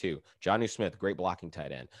Henry too. Jonnu Smith, great blocking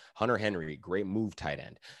tight end. Hunter Henry, great move tight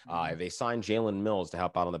end. They signed Jalen Mills to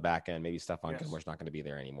help out on the back end. Maybe Stephon Gilmore's not going to be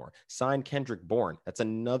there anymore. Signed Kendrick Bourne. That's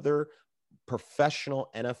another professional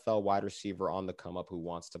NFL wide receiver on the come up who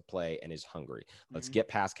wants to play and is hungry. Let's get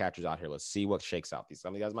pass catchers out here. Let's see what shakes out. Some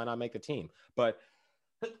of these guys might not make the team, but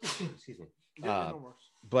excuse me.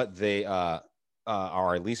 But they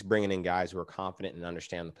are at least bringing in guys who are confident and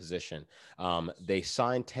understand the position. They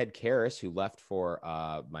signed Ted Karras, who left for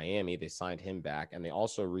Miami. They signed him back, and they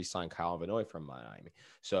also re-signed Kyle Van Noy from Miami.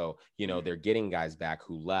 So, you know, they're getting guys back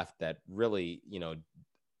who left that really, you know,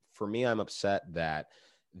 for me, I'm upset that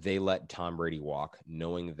they let Tom Brady walk,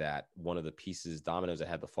 knowing that one of the dominoes that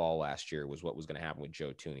had to fall last year was what was going to happen with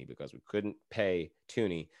Joe Thuney, because we couldn't pay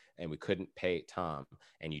Thuney and we couldn't pay Tom,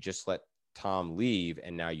 and you just let Tom leave,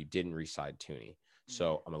 and now you didn't re-sign Thuney.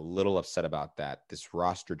 So I'm a little upset about that. This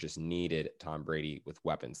roster just needed Tom Brady with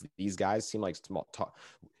weapons. These guys seem like small.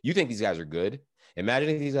 You think these guys are good? Imagine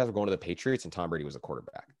if these guys were going to the Patriots and Tom Brady was a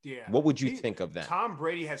quarterback. Yeah. What would you think of them? Tom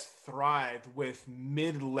Brady has thrived with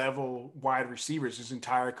mid-level wide receivers his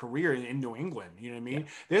entire career in New England. You know what I mean?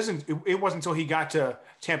 Yeah. It wasn't until he got to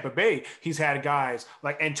Tampa Bay he's had guys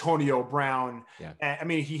like Antonio Brown. Yeah. I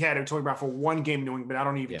mean, he had Antonio Brown for one game in New England, but I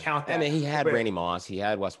don't even count that. I mean, he had Randy Moss. He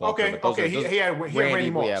had Wes Welker. He had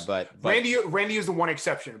Randy Moss. Yeah, but Randy is the one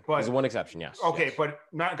exception. But he's the one exception, yes. Okay, yes. But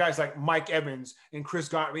not guys like Mike Evans and Chris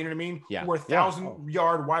Godwin. You know what I mean? Yeah. Who are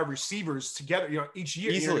 1,000-yard wide receivers together, you know, each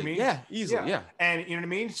year. Easily. You know what I mean? Yeah, easily. Yeah. And you know what I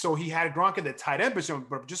mean? So he had Gronk at the tight end position,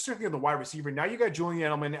 but just thinking of the wide receiver. Now you got Julian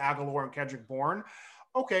Edelman, Aguilar, and Kendrick Bourne.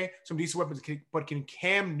 Okay, some decent weapons, but can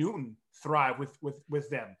Cam Newton thrive with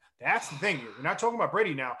them? That's the thing here. We're not talking about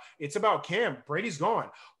Brady now. It's about Cam. Brady's gone.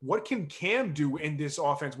 What can Cam do in this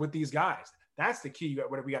offense with these guys? That's the key.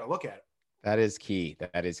 What we got to look at. That is key.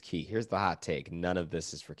 Here's the hot take. None of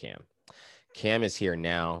this is for Cam. Cam is here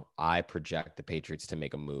now. I project the Patriots to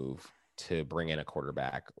make a move to bring in a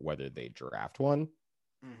quarterback, whether they draft one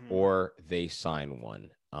or they sign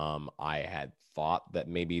one. I had thought that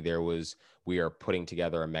maybe we are putting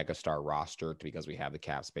together a megastar roster because we have the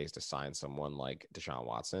cap space to sign someone like Deshaun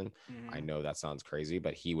Watson. I know that sounds crazy,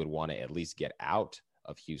 but he would want to at least get out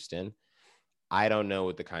of Houston. I don't know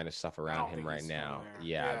what the kind of stuff around him right now.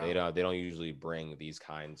 Yeah, they don't usually bring these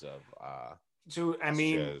kinds of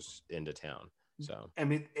shows into town. So I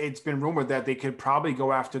mean, it's been rumored that they could probably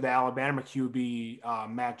go after the Alabama QB,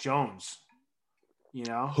 Mac Jones. You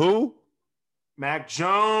know who? Mac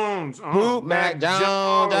Jones. Who? Mac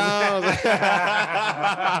Jones.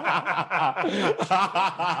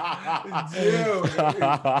 Dude,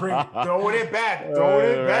 throwing it back.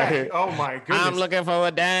 Oh my goodness. I'm looking for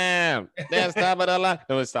a dam. That's top of the line.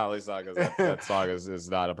 No, it's not Lee Song. That song is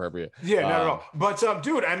not appropriate. Yeah, not at all. But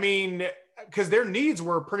dude, I mean, because their needs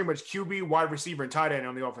were pretty much QB, wide receiver, and tight end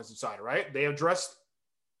on the offensive side, right? They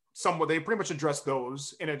pretty much addressed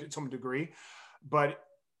those to some degree. But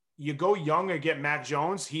you go young and get Mac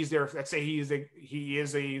Jones. He's there. Let's say he is their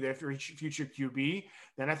future QB.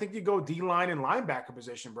 Then I think you go D-line and linebacker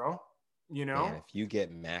position, bro. You know, man, if you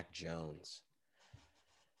get Mac Jones,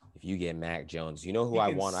 you know who I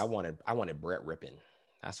want? I wanted Brett Rippon.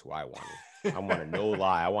 That's who I wanted. I wanted no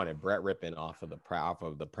lie. I wanted Brett Rippon off of the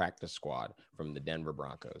practice squad from the Denver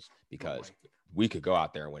Broncos because we could go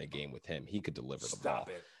out there and win a game with him. He could deliver the ball.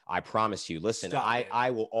 I promise you. Listen,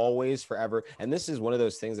 I will always forever. And this is one of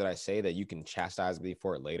those things that I say that you can chastise me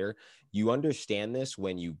for it later. You understand this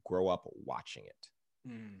when you grow up watching it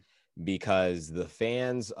because the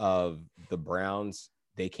fans of the Browns,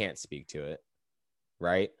 they can't speak to it,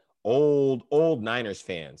 right? Old Niners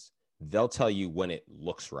fans, they'll tell you when it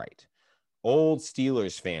looks right. Old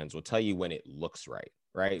Steelers fans will tell you when it looks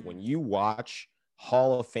right? When you watch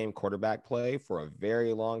Hall of Fame quarterback play for a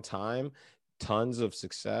very long time, tons of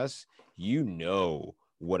success, you know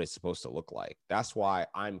what it's supposed to look like. That's why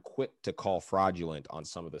I'm quick to call fraudulent on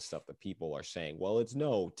some of the stuff that people are saying. Well, it's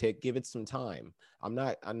no, give it some time. I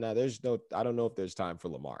don't know if there's time for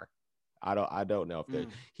Lamar. I don't know if there,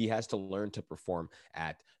 he has to learn to perform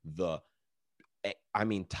at the,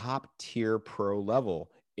 top tier pro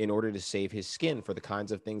level in order to save his skin for the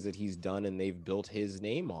kinds of things that he's done and they've built his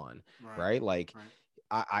name on. Right. Like,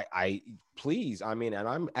 I please, and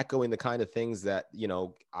I'm echoing the kind of things that,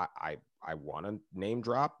 I want to name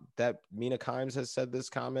drop that Mina Kimes has said this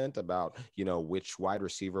comment about, which wide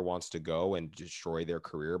receiver wants to go and destroy their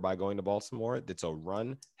career by going to Baltimore. It's a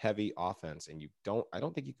run heavy offense. And I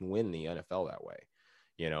don't think you can win the NFL that way.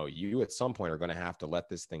 You at some point are going to have to let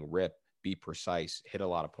this thing rip, be precise, hit a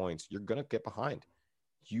lot of points. You're going to get behind.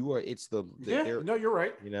 You're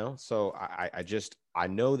right. So I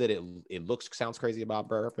know that it sounds crazy about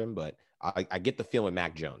Burpin, but I get the feeling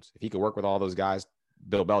Mac Jones, if he could work with all those guys,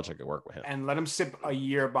 Bill Belichick could work with him. And let him sit a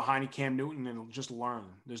year behind Cam Newton and just learn.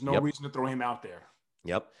 There's no reason to throw him out there.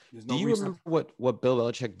 Yep. Do you remember what Bill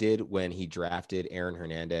Belichick did when he drafted Aaron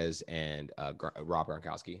Hernandez and Rob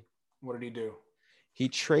Gronkowski? What did he do? He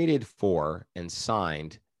traded for and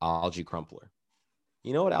signed Alge Crumpler.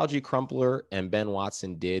 You know what Alge Crumpler and Ben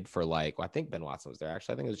Watson did for I think Ben Watson was there.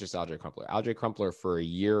 Actually, I think it was just Alge Crumpler. Alge Crumpler for a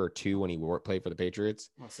year or two when he played for the Patriots.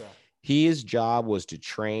 What's that? His job was to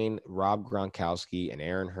train Rob Gronkowski and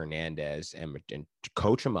Aaron Hernandez and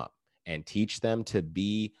coach them up and teach them to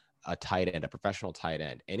be a tight end, a professional tight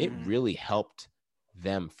end. And it really helped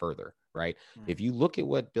them further, right? If you look at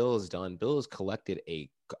what Bill has done, Bill has collected a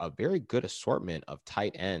very good assortment of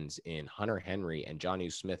tight ends in Hunter Henry and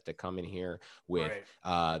Jonnu Smith to come in here with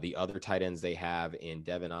the other tight ends they have in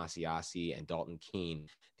Devin Asiasi and Dalton Keene.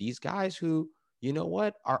 These guys who,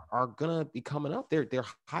 are going to be coming up. They're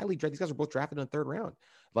highly drafted. These guys are both drafted in the third round.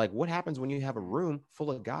 Like, what happens when you have a room full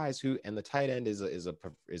of guys and the tight end is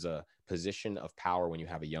a position of power when you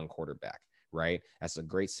have a young quarterback, right? That's a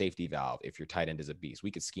great safety valve. If your tight end is a beast, we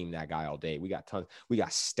could scheme that guy all day. We got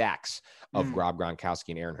stacks of Rob Gronkowski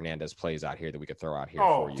and Aaron Hernandez plays out here that we could throw out here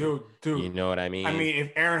for you. Dude. You know what I mean? If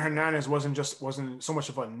Aaron Hernandez wasn't so much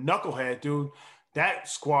of a knucklehead, dude, that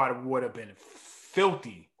squad would have been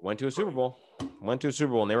filthy. Went to a Super Bowl,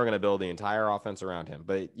 and they were going to build the entire offense around him.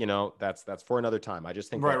 But, that's for another time. I just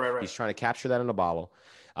think he's trying to capture that in a bottle.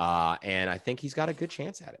 And I think he's got a good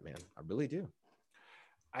chance at it, man. I really do.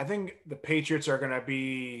 I think the Patriots are going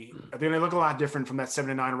to look a lot different from that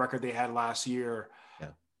 7-9 record they had last year. Yeah.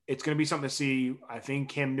 It's going to be something to see. I think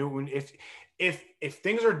Cam Newton, if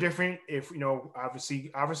things are different,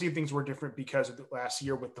 obviously if things were different because of the last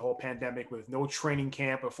year with the whole pandemic, with no training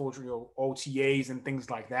camp or full OTAs and things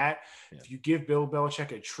like that, if you give Bill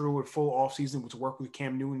Belichick a true and full offseason to work with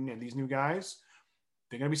Cam Newton and these new guys,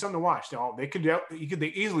 they're going to be something to watch.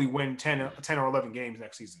 They easily win 10 or 11 games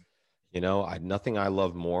next season. Nothing I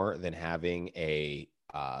love more than having a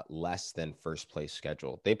less than first place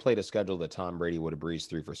schedule. They played a schedule that Tom Brady would have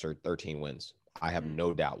breezed through for 13 wins. I have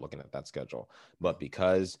no doubt looking at that schedule, but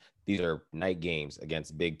because these are night games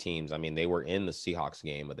against big teams, they were in the Seahawks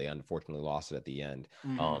game, but they unfortunately lost it at the end.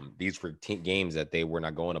 These were games that they were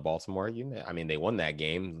not going to Baltimore. They won that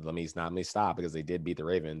game. Let me stop because they did beat the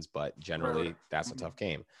Ravens, but generally that's a tough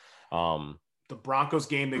game. The Broncos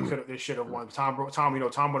game, they should have won. Tom would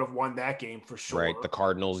have won that game for sure. Right. The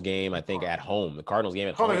Cardinals game, I think at home. The Cardinals game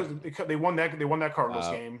at home. They won that Cardinals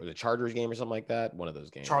game. The Chargers game or something like that. One of those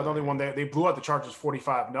games. They won that. They blew out the Chargers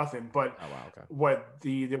 45-0. But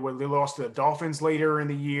they lost to the Dolphins later in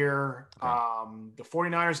the year. Okay. The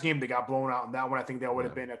 49ers game, they got blown out in that one. I think that would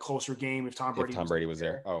have been a closer game if Tom Brady was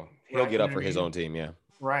there. Oh, he'll get up for his own team. Yeah.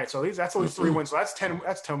 Right. So that's only 3 wins. So that's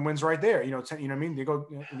 10 wins right there. 10, you know what I mean? They go,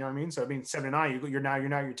 you know what I mean? So 7-9, you're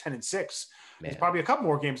 10-6. There's probably a couple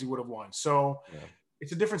more games he would have won. So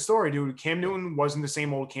it's a different story, dude. Cam Newton wasn't the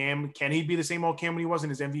same old Cam. Can he be the same old Cam when he was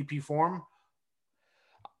in his MVP form?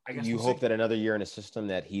 I guess you hope that another year in a system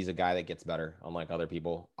that he's a guy that gets better, unlike other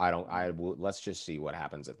people. Let's just see what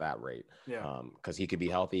happens at that rate. Yeah. Because he could be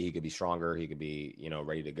healthy, he could be stronger, he could be,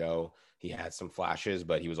 ready to go. He had some flashes,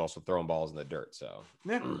 but he was also throwing balls in the dirt. So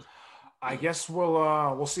yeah. I guess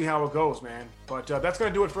we'll see how it goes, man. But that's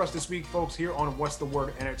going to do it for us this week, folks, here on What's the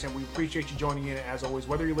Word Entertainment. We appreciate you joining in, as always,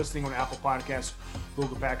 whether you're listening on Apple Podcasts,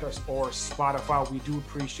 Google Podcasts, or Spotify. We do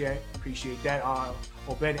appreciate that.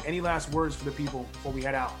 Obed, any last words for the people before we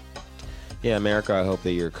head out? Yeah, America, I hope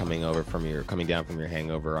that you're coming down from your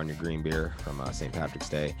hangover on your green beer from St. Patrick's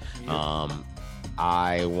Day.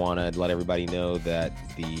 I want to let everybody know that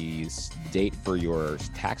the date for your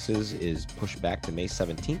taxes is pushed back to May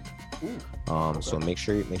 17th. Okay. So make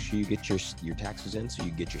sure you get your taxes in, so you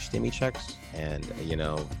get your stimmy checks, and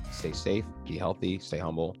stay safe, be healthy, stay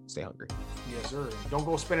humble, stay hungry. Yes, sir. Don't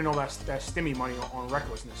go spending all that stimmy money on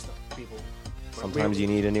recklessness stuff, people. Sometimes you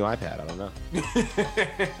need a new iPad. I don't know.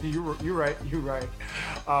 You're right.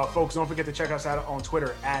 Folks, don't forget to check us out on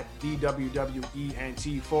Twitter at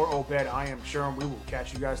DWWENT for Obed. I am Sherm. We will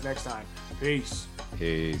catch you guys next time. Peace.